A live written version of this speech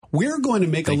We're going to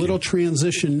make a little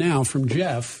transition now from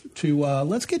Jeff to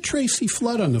let's get Tracy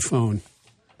Flood on the phone.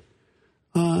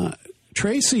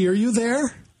 Tracy, are you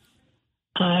there?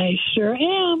 I sure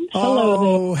am.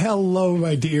 Hello. Hello,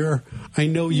 my dear. I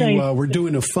know you were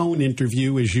doing a phone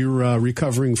interview as you're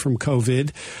recovering from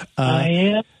COVID. I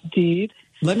am, indeed.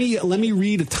 Let me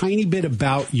read a tiny bit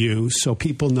about you so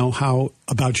people know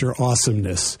about your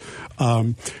awesomeness.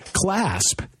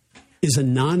 CLASP is a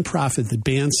nonprofit that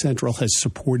Band Central has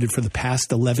supported for the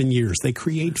past 11 years. They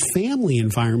create family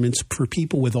environments for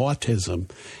people with autism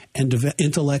and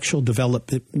intellectual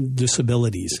development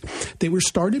disabilities. They were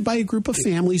started by a group of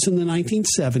families in the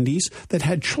 1970s that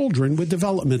had children with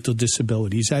developmental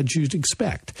disabilities, as you'd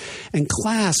expect. And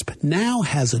CLASP now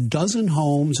has 12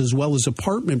 homes as well as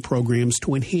apartment programs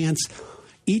to enhance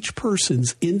each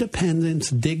person's independence,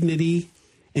 dignity,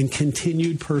 and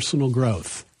continued personal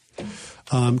growth.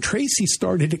 Tracy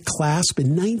started at CLASP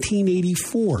in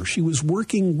 1984. She was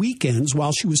working weekends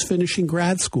while she was finishing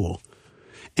grad school.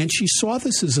 And she saw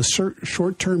this as a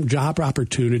short-term job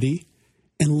opportunity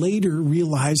and later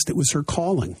realized it was her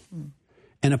calling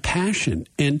and a passion.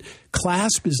 And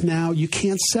CLASP is now, you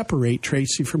can't separate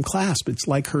Tracy from CLASP. It's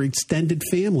like her extended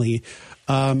family.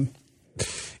 And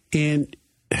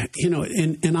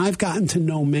I've gotten to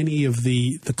know many of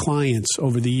the clients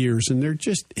over the years, and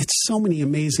it's so many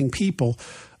amazing people.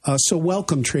 So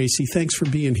welcome, Tracy. Thanks for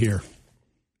being here.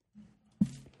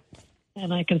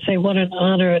 And I can say what an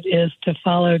honor it is to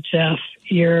follow Jeff.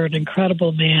 You're an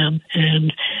incredible man,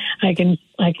 and I can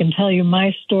tell you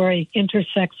my story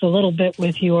intersects a little bit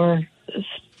with your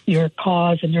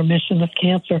cause and your mission of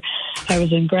cancer. I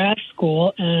was in grad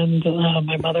school, and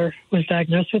my mother was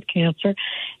diagnosed with cancer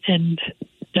and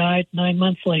died 9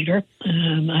 months later.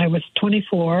 And I was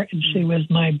 24, and she was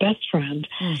my best friend.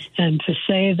 And to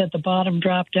say that the bottom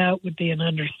dropped out would be an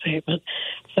understatement.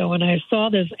 So when I saw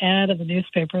this ad in the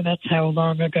newspaper, that's how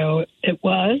long ago it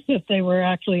was, that they were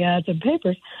actually ads in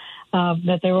papers,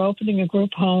 that they were opening a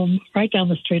group home right down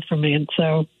the street from me. And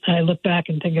so I look back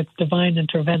and think it's divine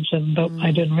intervention, but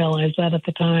I didn't realize that at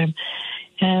the time.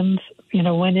 And,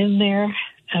 went in there,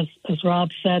 as Rob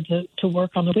said, to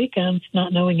work on the weekends,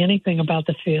 not knowing anything about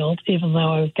the field, even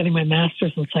though I was getting my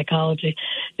master's in psychology.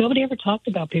 Nobody ever talked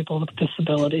about people with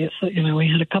disabilities. We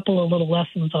had a couple of little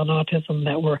lessons on autism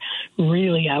that were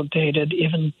really outdated,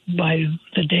 even by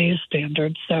the day's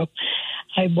standards. So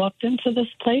I walked into this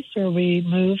place where we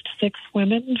moved 6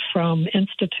 women from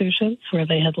institutions where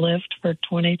they had lived for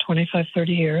 20, 25,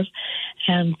 30 years,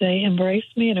 and they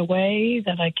embraced me in a way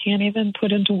that I can't even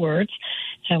put into words.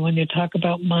 And when you talk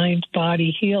about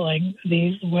mind-body healing,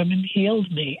 these women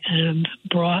healed me and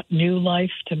brought new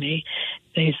life to me.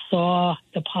 They saw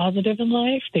the positive in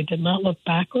life. They did not look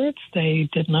backwards. They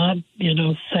did not,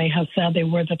 say how sad they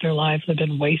were that their lives had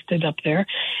been wasted up there.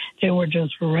 They were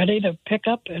just ready to pick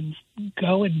up and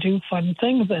go and do fun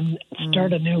things and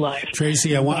start a new life.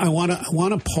 Tracy, I want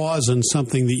to pause on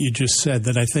something that you just said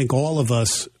that I think all of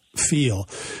us feel,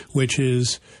 which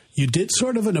is you did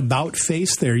sort of an about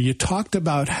face there. You talked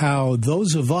about how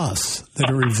those of us that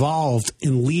are involved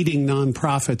in leading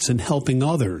nonprofits and helping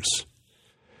others,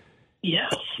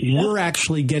 yes, we're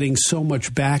actually getting so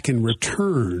much back in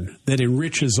return that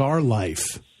enriches our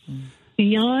life.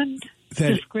 Beyond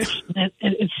description.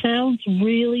 It sounds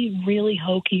really, really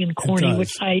hokey and corny,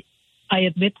 which I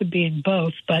admit to being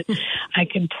both, but I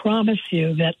can promise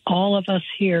you that all of us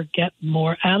here get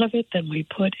more out of it than we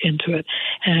put into it.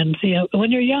 And,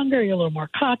 when you're younger, you're a little more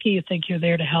cocky. You think you're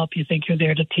there to help. You think you're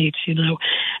there to teach,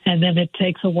 and then it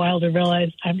takes a while to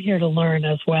realize I'm here to learn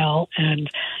as well. And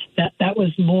that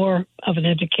was more of an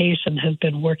education, has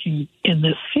been working in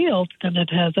this field than it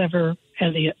has ever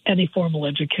any formal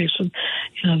education.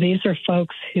 These are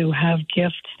folks who have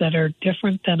gifts that are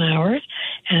different than ours,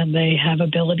 and they have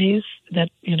abilities that,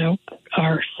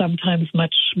 are sometimes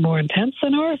much more intense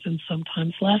than ours and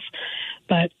sometimes less,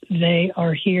 but they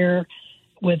are here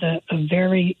with an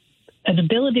ability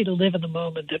to live in the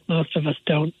moment that most of us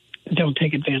don't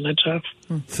take advantage of.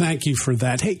 Thank you for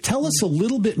that. Hey, tell us a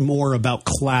little bit more about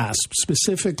CLASP.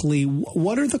 Specifically,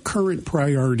 what are the current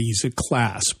priorities at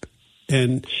CLASP?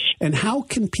 And how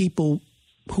can people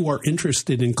who are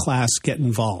interested in CLASP get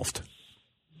involved?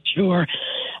 Sure.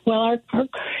 Well,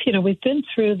 we've been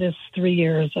through this 3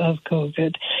 years of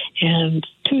COVID and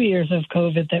 2 years of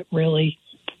COVID that really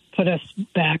put us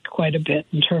back quite a bit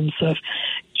in terms of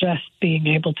just being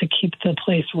able to keep the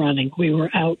place running. We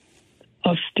were out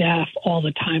of staff all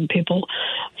the time.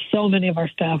 So many of our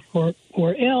staff were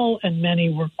were ill and many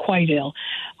were quite ill.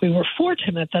 We were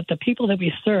fortunate that the people that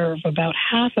we serve, about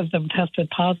half of them tested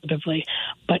positively,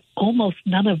 but almost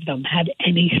none of them had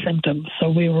any symptoms. So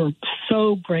we were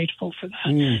so grateful for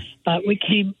that. But we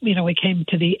came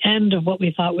to the end of what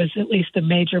we thought was at least a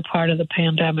major part of the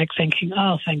pandemic, thinking,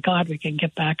 oh, thank God we can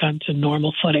get back onto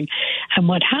normal footing. And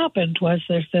what happened was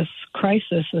there's this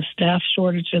crisis, a staff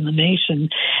shortage in the nation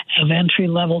of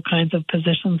entry-level kinds of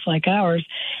positions like ours,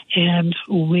 and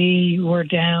we were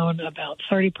down about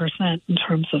 30% in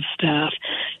terms of staff.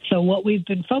 So what we've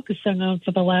been focusing on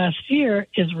for the last year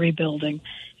is rebuilding.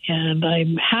 And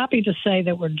I'm happy to say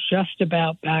that we're just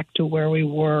about back to where we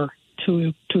were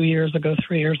 2 years ago,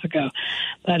 3 years ago.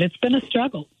 But it's been a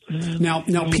struggle. Now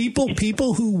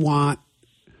people who want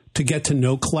to get to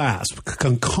know CLASP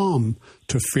can come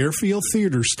to Fairfield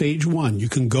Theater Stage 1. You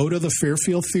can go to the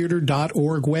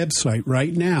fairfieldtheater.org website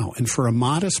right now, and for a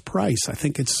modest price, I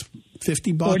think it's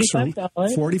 $50 or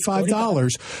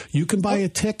 $45, you can buy a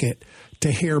ticket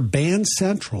to hear Band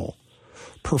Central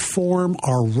perform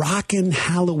our Rockin'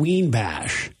 Halloween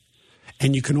Bash.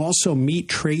 And you can also meet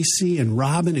Tracy and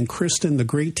Robin and Kristen, the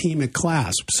great team at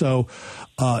CLASP. So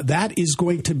that is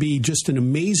going to be just an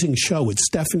amazing show with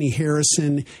Stephanie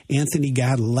Harrison, Anthony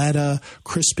Gadaletta,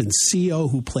 Crispin Cio,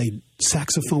 who played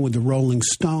saxophone with the Rolling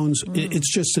Stones.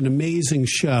 It's just an amazing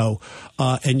show,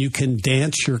 and you can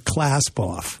dance your CLASP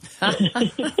off.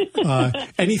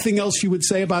 Anything else you would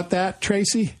say about that,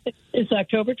 Tracy? It's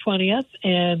October 20th,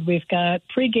 and we've got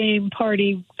pregame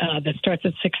party that starts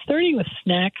at 6:30 with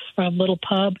snacks from Little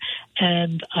Pub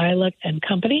and Isla and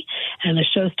Company, and the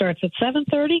show starts at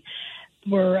 7:30.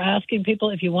 We're asking people,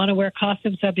 if you want to wear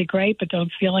costumes, that'd be great, but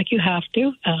don't feel like you have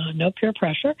to. No peer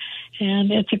pressure. And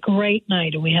it's a great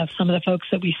night, and we have some of the folks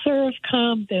that we serve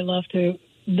come. They love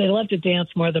to dance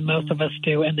more than most of us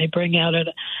do, and they bring out,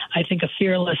 I think, a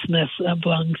fearlessness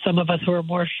among some of us who are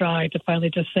more shy to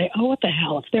finally just say, oh, what the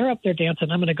hell? If they're up there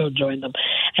dancing, I'm going to go join them.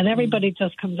 And everybody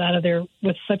just comes out of there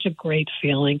with such a great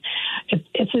feeling.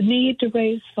 It's a need to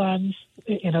raise funds.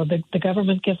 You know, the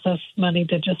government gives us money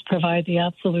to just provide the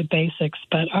absolute basics,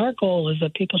 but our goal is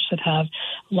that people should have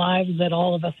lives that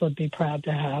all of us would be proud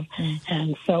to have.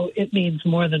 And so it means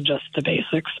more than just the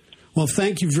basics. Well,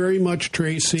 thank you very much,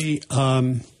 Tracy.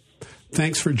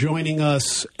 Thanks for joining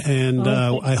us, and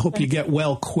I hope you get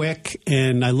well quick,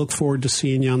 and I look forward to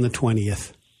seeing you on the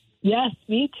 20th. Yes,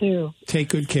 me too. Take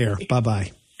good care.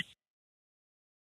 Bye-bye.